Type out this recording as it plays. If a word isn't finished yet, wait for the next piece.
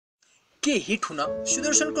के हिट हुन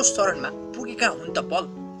सुदर्शनको शरणमा पुगेका हुन् त पल।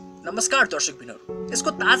 नमस्कार दर्शकबिनहरु,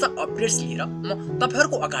 यसको ताजा अपडेट्स लिएर म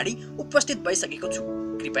तपाईहरुको अगाडि उपस्थित भइसकेको छु।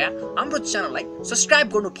 कृपया हाम्रो च्यानललाई सब्स्क्राइब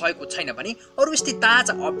गर्नु भएको छैन भने अरु यस्तै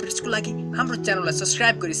ताजा अपडेट्सको लागि हाम्रो च्यानललाई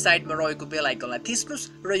सब्स्क्राइब गरी साइडमा रहेको बेल आइकनलाई थिच्नुस्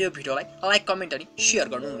र यो भिडियोलाई लाइक कमेन्ट अनि शेयर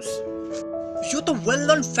गर्नुस्। यो त वेल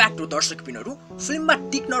नोन फ्याक्ट हो दर्शकबिनहरु, फिल्ममा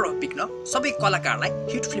टिक्न र बिक्न सबै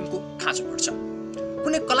कलाकारलाई हिट फिल्मको खाँचो पर्छ।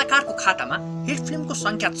 कुनै कलाकारको खातामा हिट फिल्मको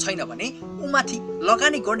संख्या छैन भने उमाथि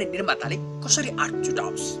लगानी गर्ने निर्माताले कसरी आर्ट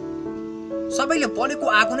जुटाओस्? सबैले बलेको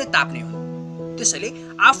आगो नै ताप्ने हो। त्यसैले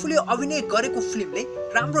आफूले अभिनय गरेको फिल्मले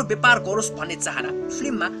राम्रो व्यापार गरोस् भन्ने चाहना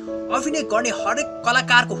फिल्ममा अभिनय गर्ने हरेक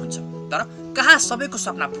कलाकारको हुन्छ। तर कहाँ सबैको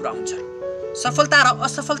सपना पूरा हुन्छ? सफलता र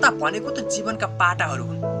असफलता भनेको त जीवनका पाटाहरू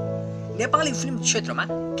हुन्। नेपाली फिल्म क्षेत्रमा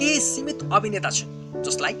केही सीमित अभिनेता छन्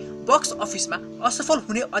जसलाई बक्स अफिसमा असफल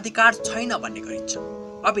हुने अधिकार छैन भन्ने गरिन्छ।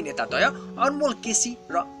 अभिनेताद्वय अनमोल केसी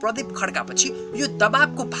र प्रदीप खड्कापछि यो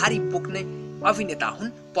दबावको भारी बोक्ने अभिनेता हुन्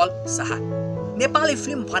पौल शाह। नेपाली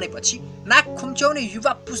फिल्म भनेपछि नाक खुम्च्याउने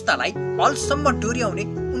युवा पुस्तालाई हलसम्म डोर्याउने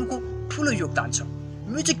उनको ठूलो योगदान छ।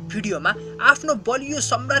 म्युजिक भिडियोमा आफ्नो बलियो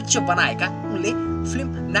साम्राज्य बनाएका उनले फिल्म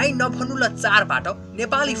नाइ नभन्नुला 4 बाट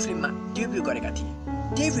नेपाली फिल्ममा डेब्यु गरेका थिए।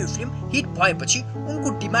 डेब्यु फिल्म हिट भएपछि उनको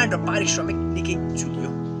डिमान्ड र पारिश्रमिक निकै चुलियो।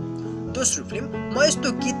 दोस्रो फिल्म म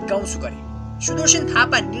यस्तो गीत गाउँछु गरे सुदर्शन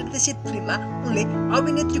थापा निर्देशित फिल्ममा उनले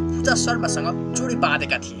अभिनेत्री पूजा शर्मासँग जोडी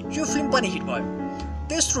बाँधेका थिए। यो फिल्म पनि हिट भयो।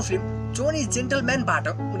 तेस्रो फिल्म जोनी जेन्टलम्यानबाट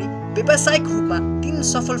उनी व्यावसायिक रूपमा 3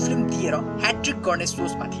 सफल फिल्म दिएर ह्याट्रिक गर्ने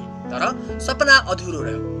सोचमा थिए, तर सपना अधुरो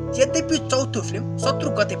रह्यो। यद्यपि चौथो फिल्म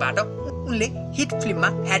 17 गतेबाट उनले हिट फिल्ममा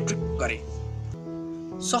ह्याट्रिक गरे।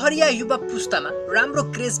 सहरिया युवा पुस्तामा राम्रो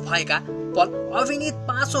क्रेज भएका पल अभिनीत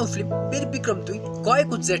 5औं फिल्म वीर विक्रम 2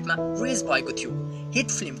 गएको जेठमा रिलिज भएको थियो। हिट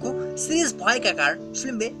फिल्मको सिरिज भएका कारण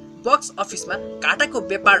फिल्मले बक्स अफिसमा घाटाको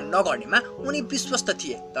व्यापार नगर्नेमा उनी विश्वस्त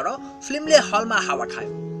थिए, तर फिल्मले हलमा हावा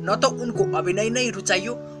खायो। न त उनको अभिनय नै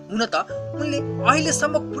रुचाइयो, हुन त उनले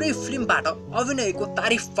अहिलेसम्म कुनै फिल्मबाट अभिनयको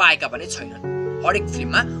तारिफ पाएका पनि छैनन्। हरेक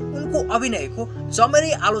फिल्ममा उनको अभिनयको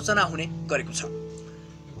जमरै आलोचना हुने गरेको छ।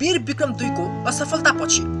 वीर विक्रम 2 को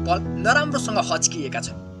असफलतापछि पल नराम्रोसँग हच्किएका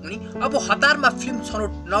छन्। उनी अब हतारमा फिल्म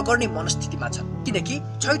छनौट नगर्ने मनस्थितिमा छन्, किनकि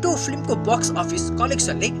छैटौं फिल्मको बक्स अफिस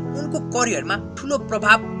कलेक्सनले उनको करियरमा ठूलो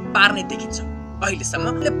प्रभाव पार्ने देखिन्छ। अहिलेसम्म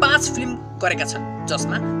उनले 5 फिल्म गरेका छन्,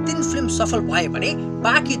 जसमा 3 फिल्म सफल भए भने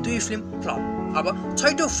बाँकी 2 फिल्म फ्लप। अब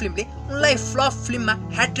छैटौं फिल्मले उनलाई फ्लप फिल्ममा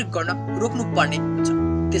ह्याट्रिक गर्न रोक्नु पर्ने हुन्छ।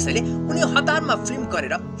 त्यसैले उनी हतारमा फिल्म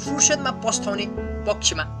गरेर फुर्सदमा पस्ताउने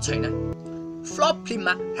पक्षमा छैनन्। फ्लप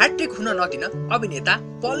फिल्ममा ह्याट्रिक हुन नदिन अभिनेता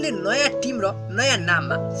पलले नयाँ टिम र नयाँ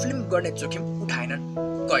नाममा फिल्म गर्ने जोखिम उठाएनन्।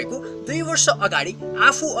 गएको 2 वर्ष अगाडि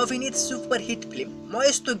आफू अभिनीत सुपरहिट फिल्म म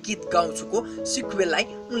यस्तो गीत गाउँछुको सिक्वेललाई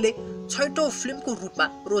उनले छैटौं फिल्मको रूपमा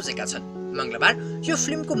रोजेका छन्। मंगलबार यो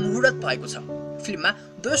फिल्मको मुहुर्त भएको छ। फिल्ममा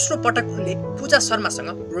दोस्रो पटक उनले पूजा शर्मासँग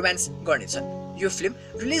रोमान्स गर्नेछन्। यो film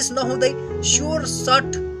release नहुँदै sure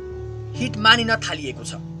short hit मानिन थालिएको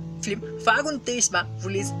छ। फिल्म फागुन 23 मा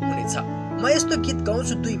रिलिज हुनेछ। म यस्तो गीत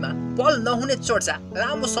गाउँछु 2 मा पल नहुने चर्चा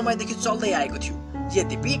लामो समयदेखि चल्दै आएको थियो।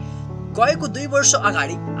 यद्यपि गएको 2 वर्ष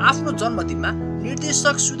अगाडि आफ्नो जन्मदिनमा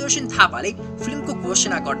निर्देशक सुदर्शन थापाले फिल्मको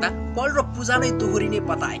घोषणा गर्दा पल र पूजा नै दोहोरिने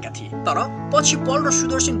बताएका थिए, तर पछि पल र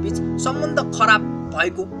सुदर्शन बीच सम्बन्ध खराब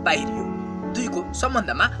भएको बाहिरियो। 2 को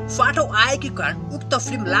सम्बन्धमा फाटो आएकै कारण उक्त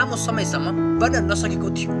फिल्म लामो समयसम्म बन्न नसकेको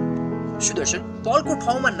थियो। सुदर्शन पलको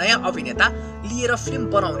ठाउँमा नयाँ अभिनेता लिएर फिल्म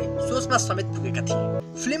बनाउने सोचमा समेत पुगेका थिए।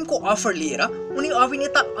 फिल्मको अफर लिएर उनी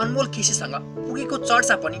अभिनेता अनमोल केसीसँग पुगेको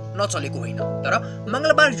चर्चा पनि नचलेको होइन, तर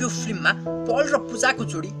मंगलबार यो फिल्ममा पल र पूजाको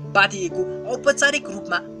जोडी बाँधिएको औपचारिक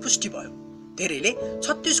रूपमा पुष्टि भयो। धेरैले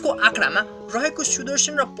 36 को आँकडामा रहेको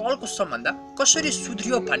सुदर्शन र पलको सम्बन्ध कसरी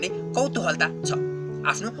सुध्रियो भन्ने कौतूहलता छ।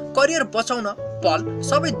 आफ्नो करियर बचाउन पल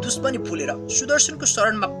सबै दुश्मनी भुलेर सुदर्शनको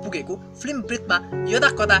शरणमा पुगेको फिल्म वृत्तमा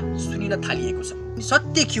यदाकदा सुनिन थालिएको छ।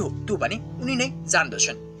 सत्य के हो त्यो भने उनी नै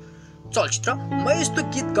जान्दछन्। चलचित्र म यस्तो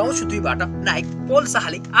गीत गाउँछु 2 बाट नायक पौल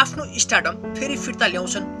शाहले आफ्नो स्टारडम फेरि फिर्ता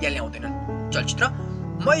ल्याउँछन् या ल्याउँदैनन्? चलचित्र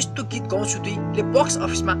म यस्तो गीत गाउँछु 2 ले बक्स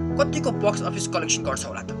अफिसमा कतिको बक्स अफिस कलेक्सन गर्छ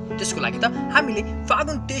होला त? त्यसको लागि त हामीले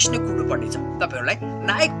फागुन 23 नै कुर्नु पर्नेछ। तपाईहरुलाई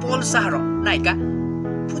नायक पौल शाह र नायिका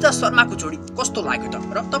पूजा शर्माको जोडी कस्तो लाग्यो त?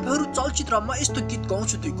 र तपाईहरु चलचित्र म यस्तो गीत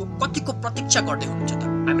गाउँछु 2 को कतिको प्रतीक्षा गर्दै हुनुहुन्छ त?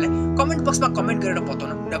 हामीलाई कमेन्ट बक्समा कमेन्ट गरेर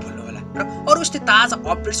बताउन नभुल्नु होला। र अरु यस्तै ताजा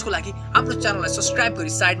अपडेट्सको लागि हाम्रो च्यानललाई सब्स्क्राइब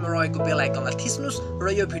गरी साइडमा रहेको बेल आइकनलाई थिच्नुस् र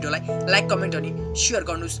यो भिडियोलाई लाइक कमेन्ट अनि शेयर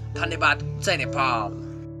गर्नुस्। धन्यवाद। जय नेपाल।